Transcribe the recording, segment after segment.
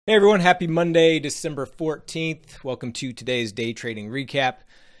Hey everyone, happy Monday, December 14th. Welcome to today's day trading recap.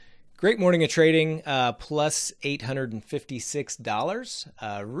 Great morning of trading, plus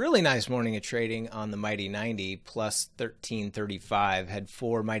 $856. Really nice morning of trading on the Mighty 90, plus 1335. Had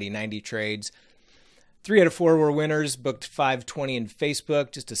four Mighty 90 trades. 3 out of 4 were winners, booked 520 in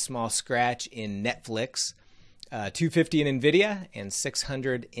Facebook, just a small scratch in Netflix, 250 in NVIDIA, and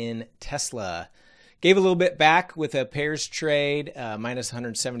 600 in Tesla. Gave a little bit back with a pairs trade, minus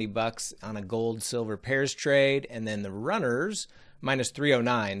 170 bucks on a gold silver pairs trade, and then the runners minus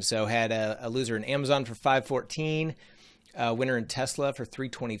 309. So had a loser in Amazon for 514, a winner in Tesla for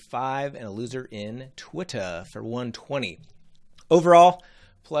 325, and a loser in Twitter for 120. Overall,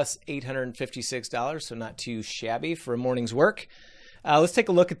 plus $856, so not too shabby for a morning's work. Let's take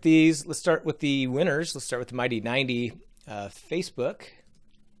a look at these. Let's start with the winners. Let's start with the Mighty 90 Facebook.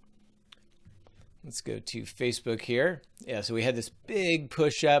 Let's go to Facebook here. Yeah, so we had this big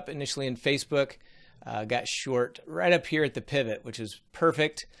push up initially in Facebook, got short right up here at the pivot, which is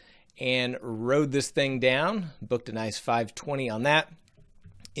perfect, and rode this thing down, booked a nice 520 on that.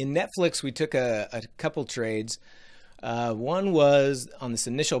 In Netflix, we took a couple trades. One was on this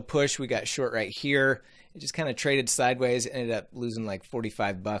initial push, we got short right here. It just kind of traded sideways, ended up losing like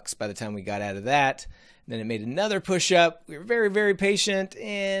 45 bucks by the time we got out of that. Then it made another push up. We were very, very patient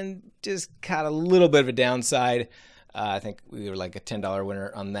and just caught a little bit of a downside. I think we were like a $10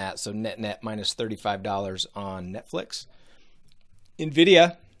 winner on that. So net minus $35 on Netflix.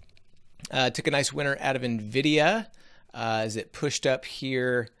 NVIDIA, took a nice winner out of NVIDIA as it pushed up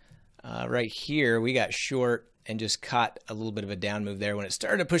here, right here. We got short and just caught a little bit of a down move there. When it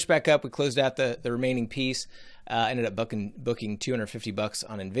started to push back up, we closed out the remaining piece, ended up booking 250 bucks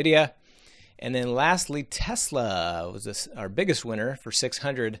on NVIDIA. And then lastly, Tesla was our biggest winner for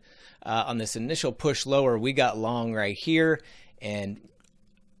 600 on this initial push lower. We got long right here and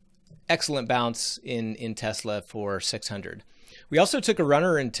excellent bounce in Tesla for 600. We also took a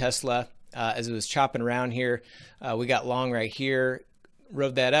runner in Tesla as it was chopping around here. We got long right here,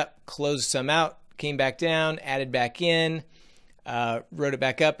 rode that up, closed some out, came back down, added back in, rode it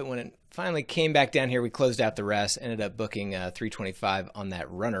back up, and when it finally came back down here, we closed out the rest, ended up booking 325 on that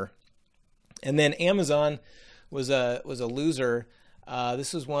runner. And then Amazon was a loser.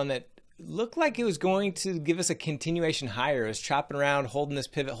 This was one that looked like it was going to give us a continuation higher. It was chopping around, holding this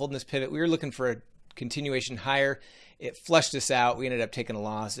pivot. We were looking for a continuation higher. It flushed us out. We ended up taking a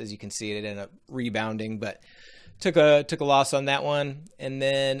loss. As you can see, it ended up rebounding, but took a loss on that one. And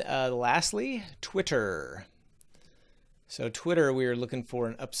then lastly, Twitter. So Twitter, we were looking for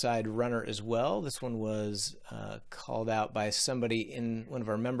an upside runner as well. This one was called out by one of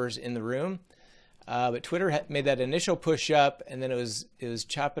our members in the room. But Twitter made that initial push up, and then it was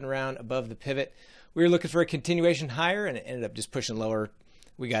chopping around above the pivot. We were looking for a continuation higher, and it ended up just pushing lower.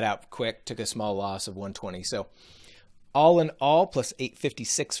 We got out quick, took a small loss of 120. So all in all, plus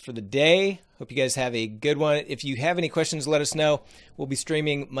 856 for the day. Hope you guys have a good one. If you have any questions, let us know. We'll be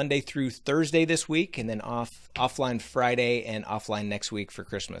streaming Monday through Thursday this week, and then offline Friday and offline next week for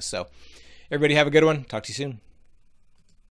Christmas. So everybody have a good one. Talk to you soon.